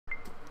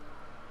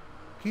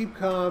Keep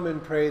calm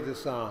and pray the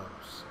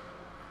Psalms.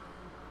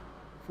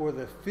 For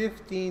the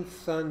 15th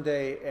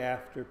Sunday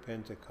after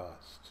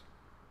Pentecost.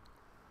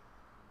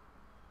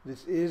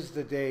 This is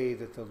the day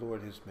that the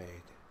Lord has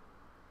made.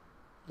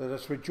 Let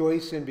us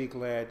rejoice and be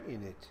glad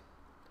in it.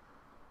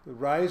 The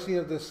rising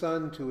of the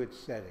sun to its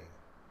setting.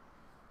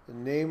 The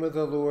name of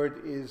the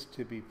Lord is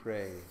to be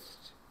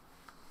praised.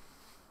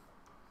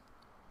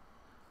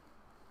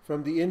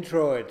 From the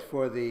introit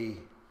for the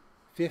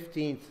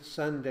 15th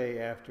Sunday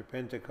after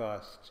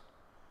Pentecost,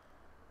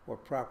 or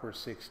proper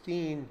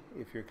 16,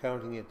 if you're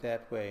counting it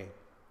that way,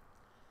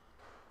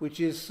 which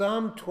is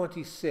Psalm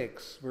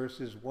 26,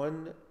 verses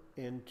 1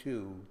 and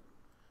 2,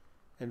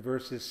 and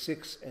verses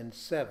 6 and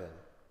 7.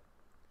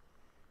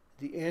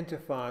 The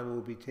antiphon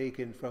will be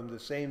taken from the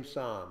same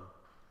psalm,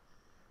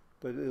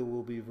 but it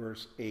will be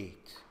verse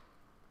 8.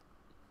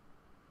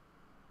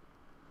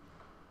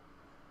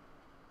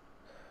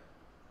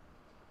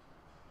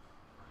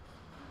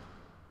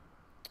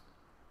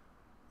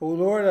 O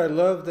Lord, I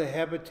love the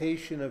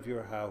habitation of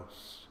your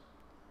house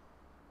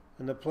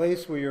and the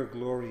place where your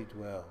glory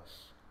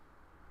dwells.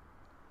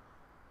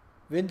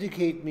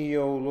 Vindicate me,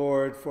 O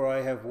Lord, for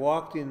I have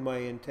walked in my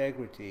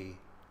integrity,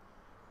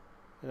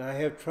 and I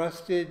have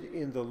trusted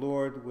in the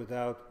Lord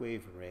without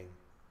wavering.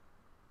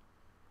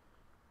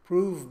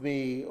 Prove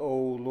me, O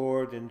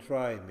Lord, and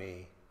try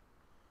me.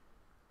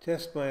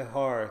 Test my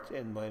heart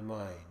and my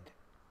mind.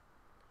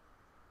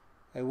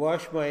 I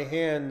wash my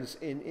hands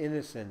in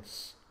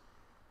innocence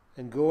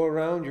and go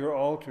around your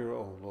altar,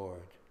 O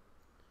Lord,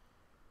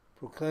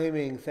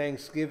 proclaiming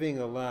thanksgiving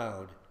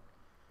aloud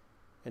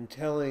and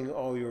telling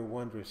all your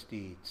wondrous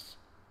deeds.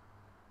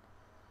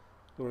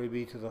 Glory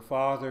be to the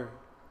Father,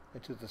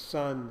 and to the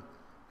Son,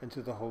 and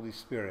to the Holy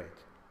Spirit,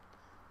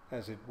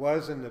 as it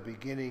was in the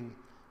beginning,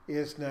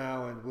 is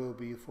now, and will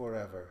be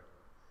forever.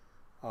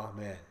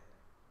 Amen.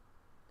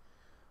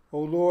 O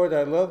Lord,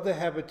 I love the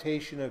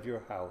habitation of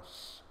your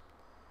house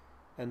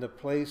and the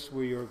place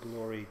where your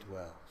glory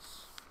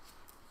dwells.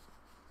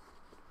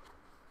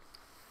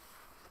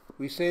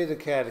 We say the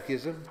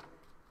Catechism,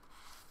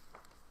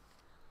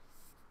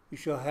 you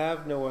shall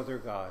have no other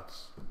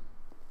gods.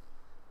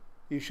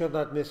 You shall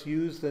not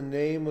misuse the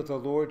name of the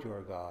Lord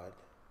your God.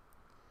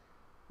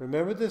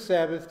 Remember the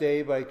Sabbath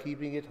day by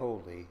keeping it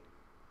holy.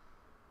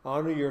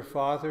 Honor your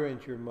father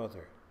and your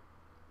mother.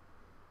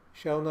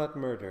 Shall not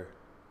murder.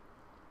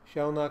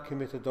 Shall not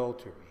commit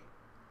adultery.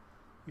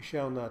 You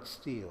shall not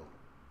steal.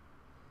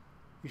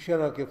 You shall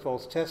not give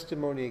false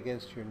testimony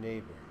against your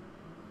neighbor.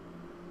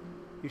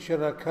 You shall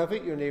not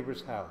covet your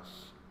neighbor's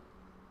house.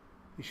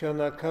 You shall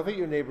not covet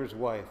your neighbor's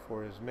wife,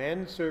 or his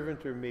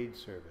manservant or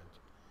maidservant,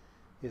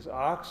 his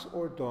ox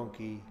or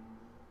donkey,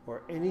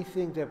 or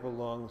anything that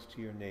belongs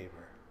to your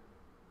neighbor.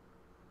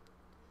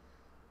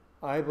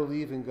 I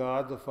believe in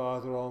God the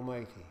Father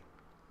Almighty,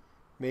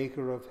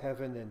 maker of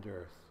heaven and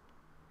earth,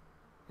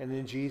 and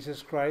in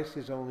Jesus Christ,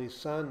 his only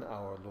Son,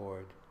 our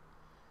Lord,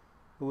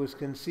 who was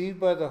conceived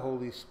by the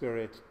Holy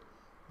Spirit,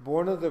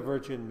 born of the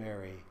Virgin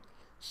Mary,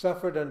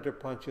 suffered under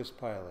Pontius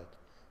Pilate,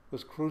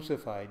 was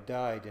crucified,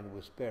 died, and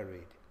was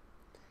buried.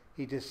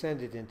 He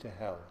descended into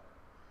hell.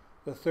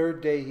 The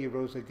third day he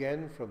rose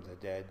again from the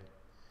dead.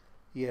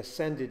 He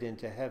ascended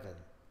into heaven,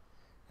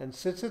 and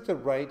sits at the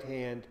right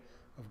hand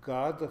of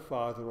God the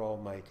Father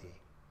Almighty.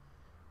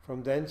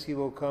 From thence he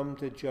will come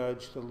to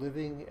judge the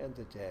living and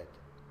the dead.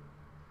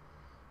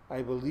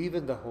 I believe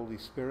in the Holy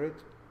Spirit,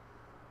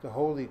 the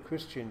holy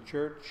Christian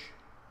Church,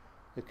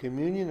 the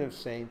communion of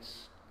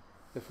saints,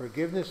 the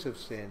forgiveness of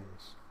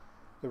sins,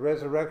 the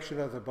resurrection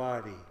of the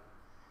body,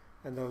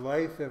 and the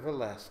life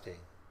everlasting.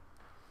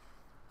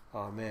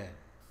 Amen.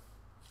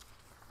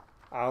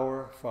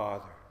 Our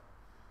Father,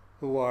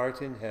 who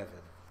art in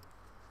heaven,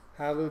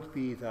 hallowed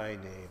be thy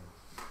name.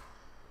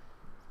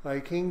 Thy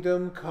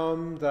kingdom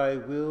come, thy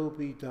will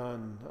be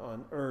done,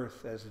 on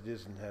earth as it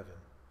is in heaven.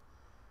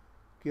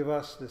 Give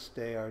us this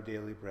day our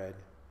daily bread.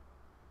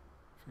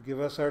 Forgive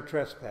us our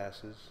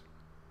trespasses,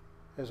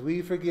 as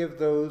we forgive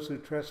those who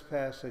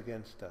trespass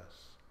against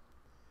us.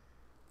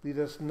 Lead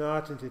us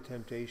not into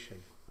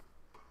temptation,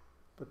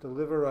 but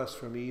deliver us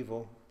from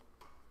evil.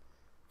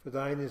 For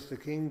thine is the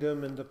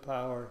kingdom and the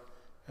power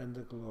and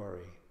the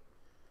glory,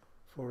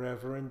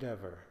 forever and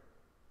ever.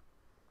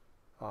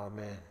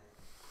 Amen.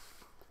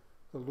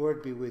 The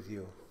Lord be with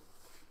you.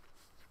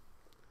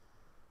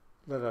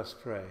 Let us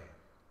pray.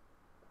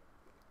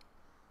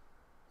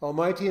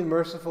 Almighty and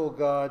merciful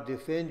God,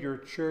 defend your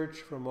church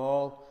from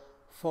all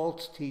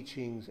false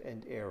teachings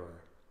and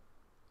error,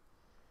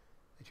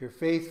 that your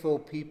faithful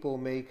people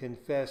may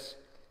confess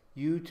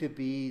you to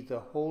be the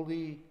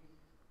holy,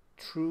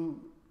 true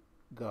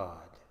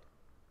God,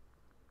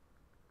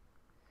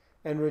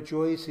 and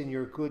rejoice in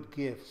your good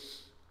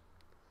gifts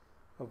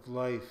of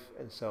life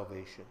and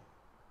salvation.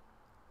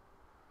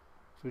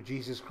 Through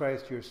Jesus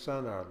Christ, your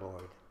Son, our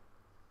Lord,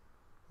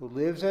 who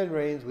lives and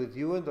reigns with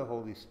you in the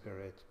Holy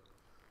Spirit,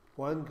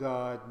 one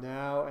God,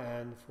 now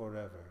and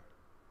forever.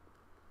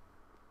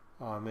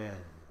 Amen.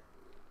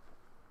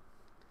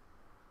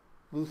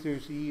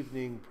 Luther's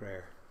Evening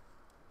Prayer.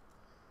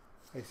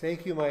 I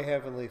thank you, my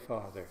heavenly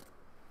Father,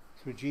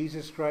 through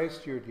Jesus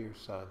Christ, your dear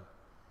Son,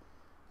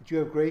 that you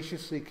have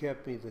graciously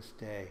kept me this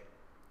day.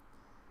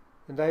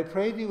 And I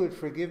prayed you would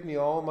forgive me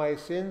all my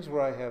sins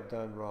where I have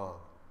done wrong,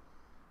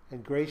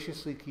 and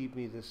graciously keep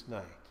me this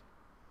night.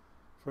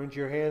 For into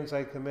your hands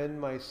I commend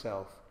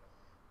myself,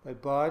 my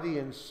body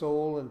and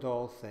soul and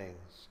all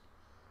things.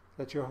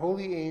 Let your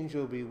holy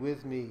angel be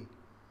with me,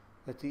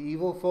 that the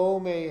evil foe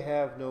may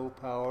have no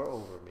power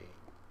over me.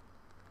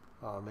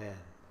 Amen.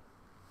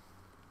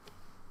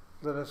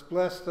 Let us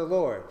bless the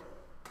Lord.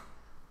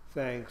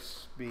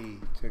 Thanks be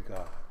to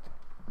God.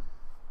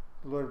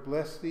 The Lord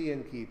bless thee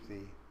and keep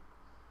thee.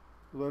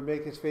 The Lord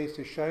make his face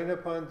to shine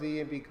upon thee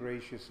and be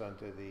gracious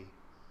unto thee.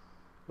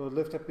 The Lord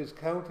lift up his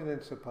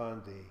countenance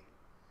upon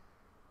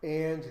thee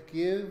and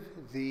give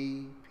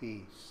thee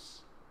peace.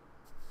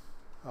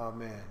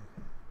 Amen.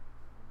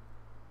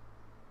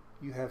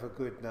 You have a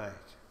good night.